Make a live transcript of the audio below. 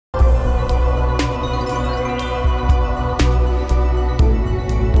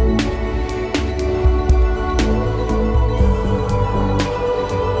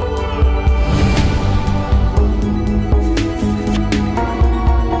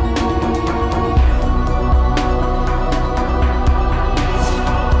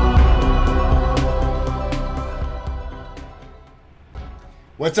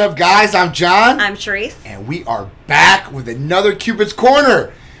What's up, guys? I'm John. I'm Sharisse. And we are back with another Cupid's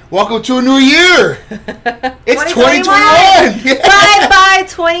Corner. Welcome to a new year. It's 2021. Yeah. Bye-bye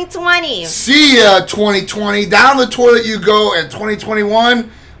 2020. See ya, 2020. Down the toilet you go, and 2021,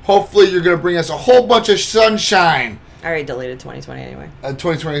 hopefully you're going to bring us a whole bunch of sunshine. I already deleted 2020 anyway.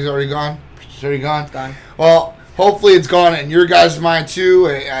 2020 is already gone? It's already gone? It's gone. Well, hopefully it's gone in your guys' mind too.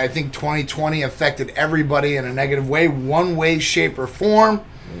 I think 2020 affected everybody in a negative way, one way, shape, or form.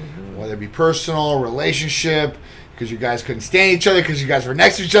 Whether it be personal, relationship, because you guys couldn't stand each other because you guys were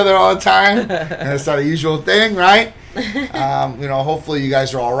next to each other all the time. And that's not a usual thing, right? Hopefully you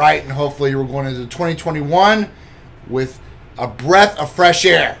guys are all right, and hopefully we're going into 2021 with a breath of fresh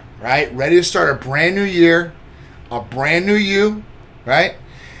air, right? Ready to start a brand new year, a brand new you, right?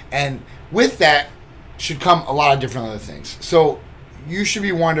 And with that should come a lot of different other things. So you should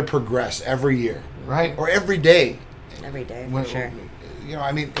be wanting to progress every year, right? Or every day. Every day, for sure. In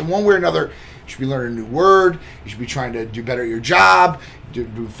one way or another, you should be learning a new word. You should be trying to do better at your job,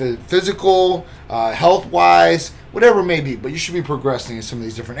 do physical, health-wise, whatever it may be. But you should be progressing in some of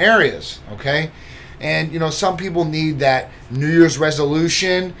these different areas, okay? And, some people need that New Year's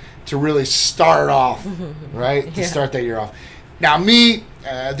resolution to really start off, right? To start that year off. Now, me,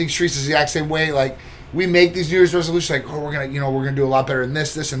 I think Sharisse is the exact same way. Like, we make these New Year's resolutions like, we're gonna do a lot better in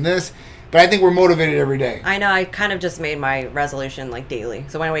this, this, and this. But I think we're motivated every day. I know. I kind of just made my resolution like daily.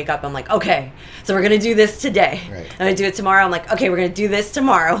 So when I wake up, I'm like, okay, so we're going to do this today. Right. And I do it tomorrow. I'm like, okay, we're going to do this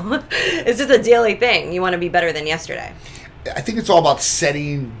tomorrow. It's just a daily thing. You want to be better than yesterday. I think it's all about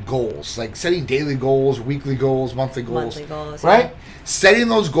setting goals, like setting daily goals, weekly goals, monthly goals. Monthly goals, right? Yeah. Setting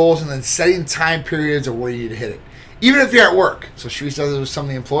those goals and then setting time periods of where you need to hit it. Even if you're at work. So Sharisse does it with some of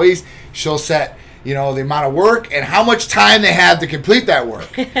the employees. She'll set the amount of work and how much time they have to complete that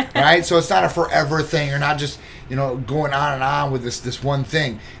work, right? So it's not a forever thing. You're not just, going on and on with this one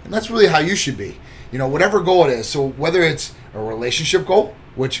thing. And that's really how you should be, whatever goal it is. So whether it's a relationship goal,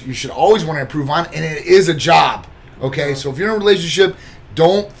 which you should always want to improve on, and it is a job, okay? So if you're in a relationship,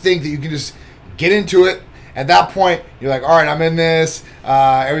 don't think that you can just get into it. At that point, you're like, all right, I'm in this.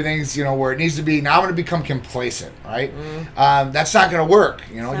 Everything's, where it needs to be. Now I'm going to become complacent, right? That's not going to work.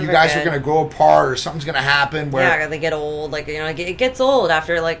 You guys are going to grow apart, or something's going to happen. Where they get old. It gets old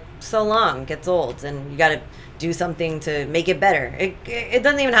after, so long. It gets old. And you got to do something to make it better. It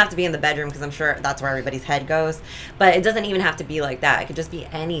doesn't even have to be in the bedroom, because I'm sure that's where everybody's head goes. But it doesn't even have to be like that. It could just be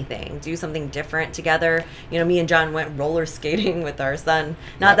anything. Do something different together. Me and John went roller skating with our son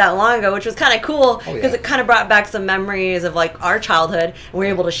not that long ago, which was kind of cool, because it kind of brought back some memories of our childhood, and we were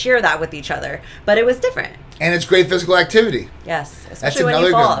able to share that with each other. But it was different. And it's great physical activity. Yes, especially when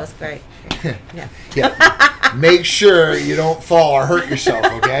you fall. It was great. Yeah. Make sure you don't fall or hurt yourself,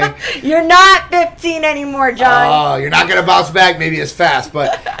 okay? You're not 15 anymore, John. Oh, you're not gonna bounce back maybe as fast,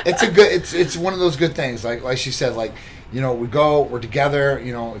 but it's one of those good things. Like she said, we're together.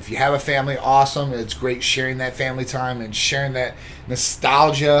 If you have a family, awesome. It's great sharing that family time and sharing that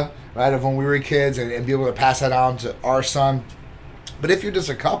nostalgia, right, of when we were kids, and be able to pass that on to our son. But if you're just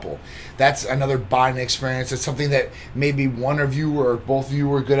a couple, that's another bonding experience. It's something that maybe one of you or both of you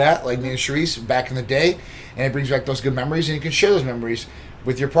were good at, like me and Sharisse back in the day, and it brings back those good memories, and you can share those memories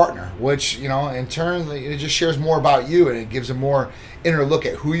with your partner, which, in turn, it just shares more about you, and it gives a more inner look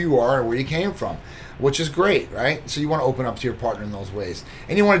at who you are and where you came from, which is great, right? So you want to open up to your partner in those ways.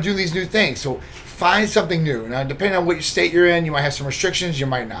 And you want to do these new things. So find something new. Now, depending on what state you're in, you might have some restrictions, you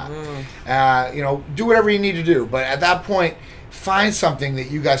might not. Do whatever you need to do. But at that point, find something that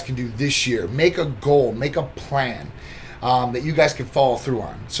you guys can do this year. Make a goal, make a plan that you guys can follow through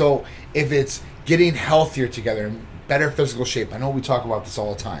on. So if it's getting healthier together and better physical shape, I know we talk about this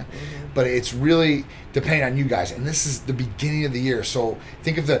all the time, but it's really depending on you guys. And this is the beginning of the year. So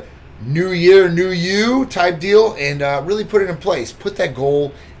think of the new year, new you type deal, and really put it in place. Put that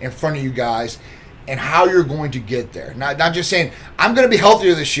goal in front of you guys and how you're going to get there. Not just saying, I'm going to be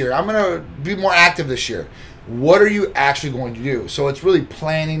healthier this year. I'm going to be more active this year. What are you actually going to do? So it's really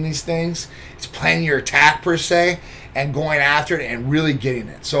planning these things. It's planning your attack, per se, and going after it and really getting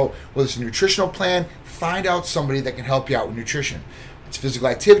it. So whether it's a nutritional plan, find out somebody that can help you out with nutrition. It's physical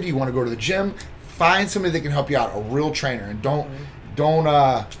activity. You want to go to the gym, find somebody that can help you out, a real trainer, and don't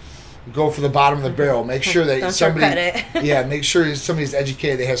go for the bottom of the barrel. Make sure that make sure somebody's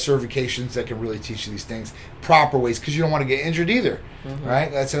educated. They have certifications that can really teach you these things proper ways, because you don't want to get injured either,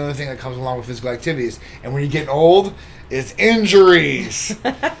 right? That's another thing that comes along with physical activities. And when you're getting old, it's injuries.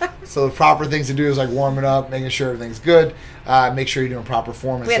 So the proper things to do is warming up, making sure everything's good, make sure you're doing proper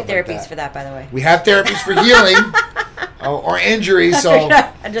form and we stuff have therapies like that. for that, by the way. We have therapies for healing or injuries. So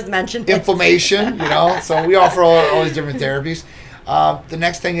I just mentioned inflammation, So we offer all these different therapies. The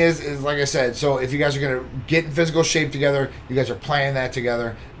next thing is like I said, so if you guys are going to get in physical shape together, you guys are planning that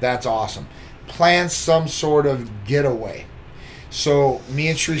together, that's awesome. Plan some sort of getaway. So me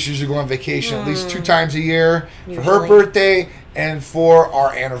and Sharisse usually go on vacation at least 2 times a year for her birthday and for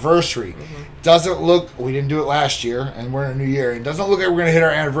our anniversary. Doesn't look, we didn't do it last year, and we're in a new year. It doesn't look like we're going to hit our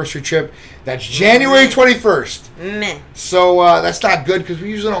anniversary trip. That's January 21st. So that's not good because we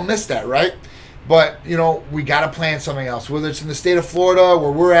usually don't miss that, right? But, you know, we got to plan something else. Whether it's in the state of Florida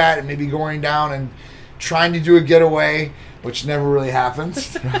where we're at and maybe going down and trying to do a getaway, which never really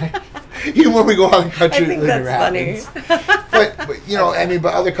happens, right? Even when we go out of the country, I think it never that's happens. But, you know, I mean,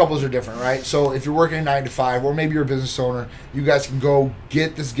 but other couples are different, right? So if you're working a 9 to 5, or maybe you're a business owner, you guys can go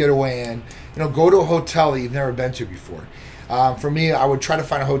get this getaway in. You know, go to a hotel that you've never been to before. For me, I would try to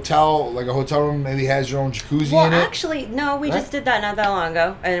find a hotel, like a hotel room maybe has your own jacuzzi in it. Well, actually, no, we just did that not that long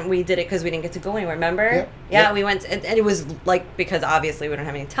ago. And we did it because we didn't get to go anywhere, remember? Yeah, we went, and it was like, because obviously we don't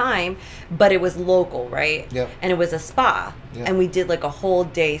have any time, but it was local, right? And it was a spa. And we did like a whole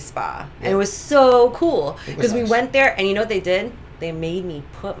day spa. And it was so cool. Because we went there, and you know what they did? They made me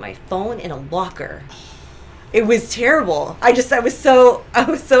put my phone in a locker. It was terrible. I was so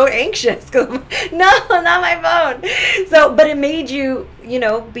anxious because no, not my phone. So, but it made you, you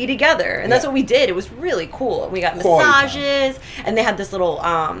know, be together, and that's what we did. It was really cool. We got massages, and they had this little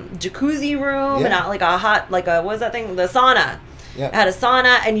jacuzzi room, and like a hot, like a, what was that thing? The sauna. It had a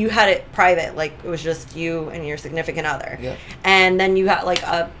sauna, and you had it private, like it was just you and your significant other. And then you got like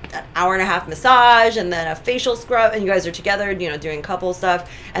an hour-and-a-half massage, and then a facial scrub, and you guys are together, you know, doing couple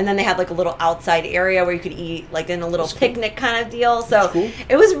stuff. And then they had like a little outside area where you could eat, like in a little picnic kind of deal. So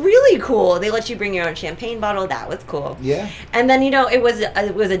it was really cool. They let you bring your own champagne bottle. That was cool. And then, you know, it was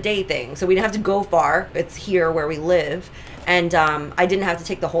a day thing, so we didn't have to go far. It's here where we live. And I didn't have to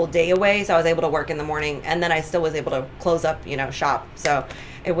take the whole day away, so I was able to work in the morning, and then I still was able to close up, you know, shop. So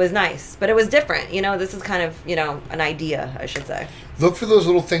it was nice, but it was different. You know, this is kind of, you know, an idea, I should say. Look for those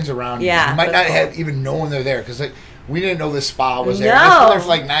little things around you. You might not have even known they're there, because like we didn't know this spa was there. It's been there for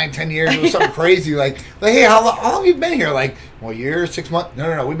like 9-10 years. It was something crazy. Like, hey, how long have you been here? Like, well, a year, 6 months?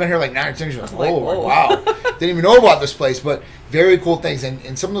 No. We've been here like 9 or 10 years. Like, oh, wow. Didn't even know about this place, but very cool things. And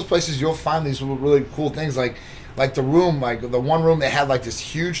in some of those places, you'll find these really cool things, like the room, like the one room, they had like this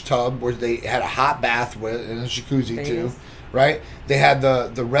huge tub where they had a hot bath with, and a jacuzzi too, right? They had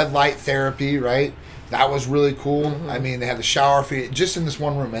the red light therapy, right? That was really cool. I mean, they had the shower for you just in this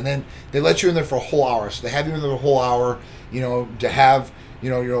one room, and then they let you in there for a whole hour. So they have you in there a whole hour, you know, to have, you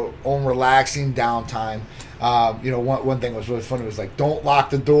know, your own relaxing downtime. You know, one thing was really funny was like, don't lock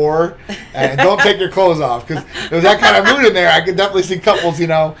the door and don't take your clothes off, because there was that kind of mood in there. I could definitely see couples, you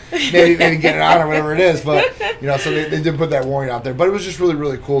know, maybe getting it on or whatever it is, but you know, so they did put that warning out there. But it was just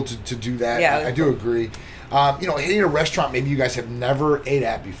really cool to do that. I do agree. You know, hitting a restaurant maybe you guys have never ate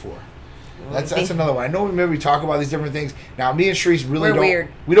at before. That's another one. I know we talk about these different things. Now, me and Sharisse really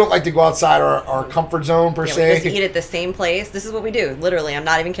we don't like to go outside our comfort zone per se. We just eat at the same place. This is what we do. Literally, I'm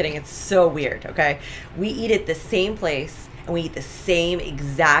not even kidding. It's so weird, okay? We eat at the same place, and we eat the same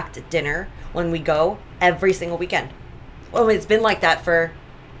exact dinner when we go every single weekend. Well, it's been like that for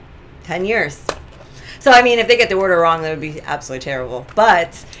 10 years. So, I mean, if they get the order wrong, that would be absolutely terrible.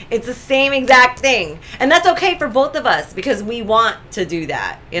 But it's the same exact thing. And that's okay for both of us, because we want to do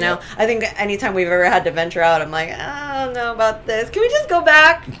that, you know? I think anytime we've ever had to venture out, I'm like, I don't know about this. Can we just go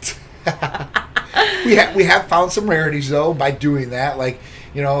back? we have found some rarities, though, by doing that. Like,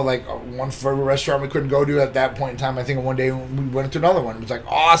 you know, like one favorite restaurant we couldn't go to at that point in time. I think one day we went to another one. It was like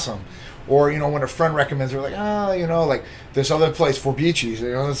awesome. Or, you know, when a friend recommends, we're like, oh, you know, like this other place, For Beaches,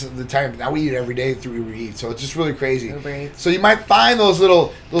 you know, this is the time. Now we eat every day through Uber Eats, so it's just really crazy. So you might find those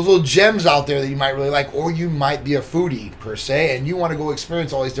little gems out there that you might really like, or you might be a foodie per se, and you want to go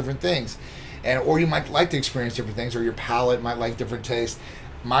experience all these different things, or you might like to experience different things, or your palate might like different tastes.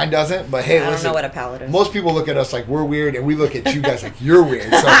 Mine doesn't, but hey, I don't know what a palate is. Most people look at us like we're weird, and we look at you guys like you're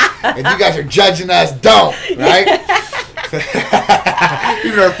weird. So if you guys are judging us, don't, right?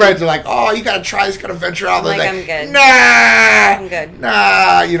 Even our friends are like, oh, you gotta try this kind of venture out. Like, I'm good. Nah, I'm good.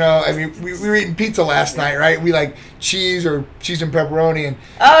 Nah, you know, I mean, we were eating pizza last night, right? We like cheese and pepperoni, and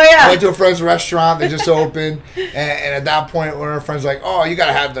I went to a friend's restaurant. They just opened, and at that point, one of our friends was like, oh, you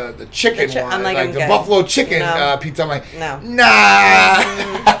gotta have the chicken one, I'm like the buffalo chicken pizza. I'm like, no, nah,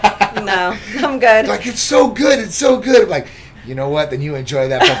 no, I'm good. Like, it's so good. I'm like, you know what? Then you enjoy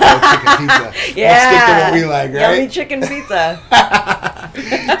that buffalo chicken pizza. Yeah. Let's stick to what we like, right? Yummy chicken pizza.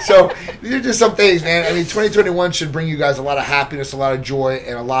 So these are just some things, man. I mean, 2021 should bring you guys a lot of happiness, a lot of joy,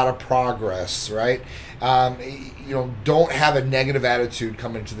 and a lot of progress, right? Don't have a negative attitude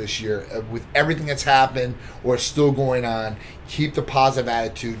coming into this year. With everything that's happened or still going on, keep the positive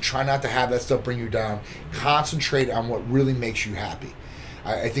attitude. Try not to have that stuff bring you down. Concentrate on what really makes you happy.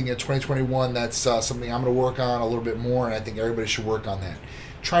 I think in 2021, that's something I'm going to work on a little bit more, and I think everybody should work on that.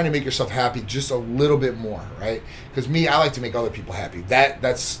 Trying to make yourself happy just a little bit more, right? Because I like to make other people happy.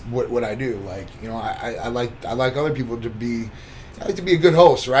 That's what I do. Like, I like other people to be. I like to be a good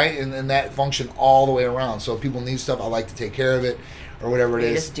host, right? And that function all the way around. So if people need stuff, I like to take care of it, or whatever it is.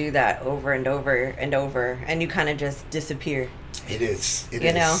 You just do that over and over and over, and you kind of just disappear. It is.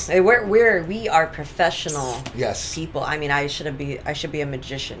 We are professional. Yes. People. I mean, I should be a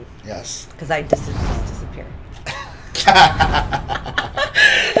magician. Yes. Because I just disappear.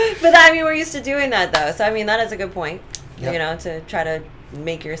 But I mean, we're used to doing that though. So I mean, that is a good point. Yep. To try to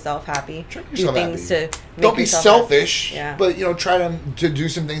make yourself happy. Try to make yourself things happy. to make Don't be selfish. Happy. Yeah. But try to do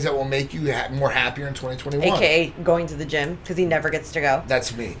some things that will make you more happier in 2021. AKA going to the gym because he never gets to go.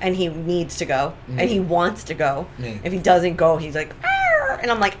 That's me. And he needs to go. Me. And he wants to go. Me. If he doesn't go, he's like, "Arr!"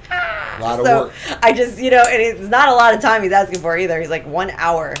 And I'm like, "Ah." A lot of work. I just, and it's not a lot of time he's asking for either. He's like 1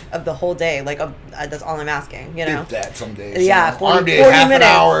 hour of the whole day. Like, that's all I'm asking, If that some days. Yeah, 40 day, half minutes.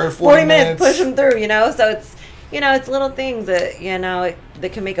 An hour, 40 minutes. Push him through, So it's, it's little things that,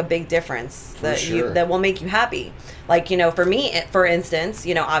 that can make a big difference that will make you happy. Like, for me, for instance,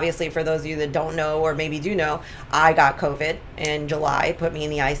 obviously for those of you that don't know or maybe do know, I got COVID in July, put me in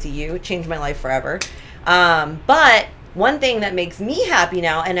the ICU, changed my life forever. But one thing that makes me happy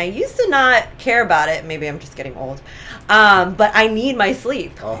now, and I used to not care about it, maybe I'm just getting old, but I need my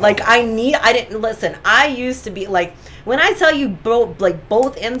sleep. I used to be like, when I tell you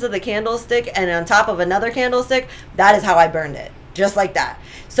both ends of the candlestick and on top of another candlestick, that is how I burned it. Just like that.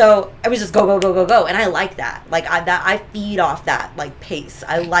 So I was just go, go, go, go, go. And I like that. Like I feed off that pace.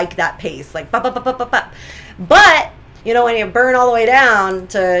 I like that pace. Like pop, pop, pop, pop, pop, pop. But when you burn all the way down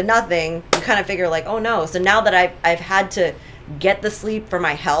to nothing, you kind of figure like, oh no. So now that I've had to get the sleep for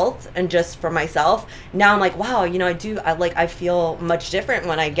my health and just for myself, now I'm like, wow, I feel much different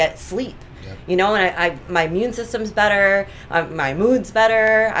when I get sleep. Yep. And my immune system's better, my mood's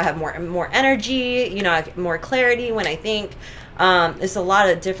better, I have more energy, I have more clarity when I think. There's a lot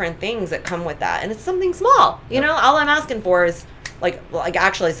of different things that come with that, and it's something small. Yep. All I'm asking for is like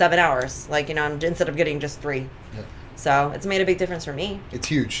actually 7 hours, instead of getting just 3. Yep. So it's made a big difference for me. It's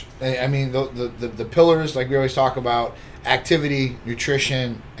huge. I mean, the pillars, like we always talk about: activity,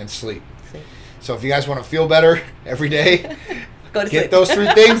 nutrition, and sleep. So if you guys want to feel better every day, go to get sleep. those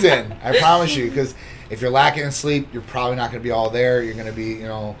 3 things in. I promise you, because if you're lacking in sleep, you're probably not going to be all there. You're going to be,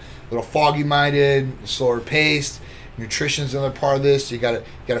 a little foggy-minded, slower paced. Nutrition's another part of this. You got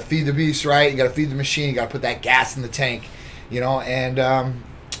to feed the beast, right? You got to feed the machine. You got to put that gas in the tank, and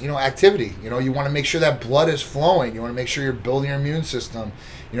activity. You want to make sure that blood is flowing. You want to make sure you're building your immune system.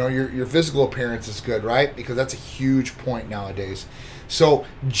 Your physical appearance is good, right? Because that's a huge point nowadays. So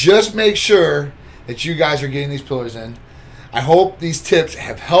just make sure that you guys are getting these pillars in. I hope these tips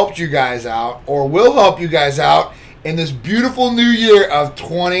have helped you guys out or will help you guys out in this beautiful new year of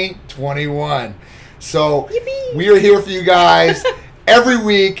 2021. So Yippee. We are here for you guys every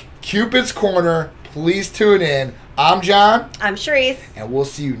week. Cupid's Corner. Please tune in. I'm John. I'm Sharisse. And we'll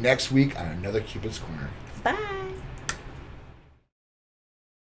see you next week on another Cupid's Corner. Bye.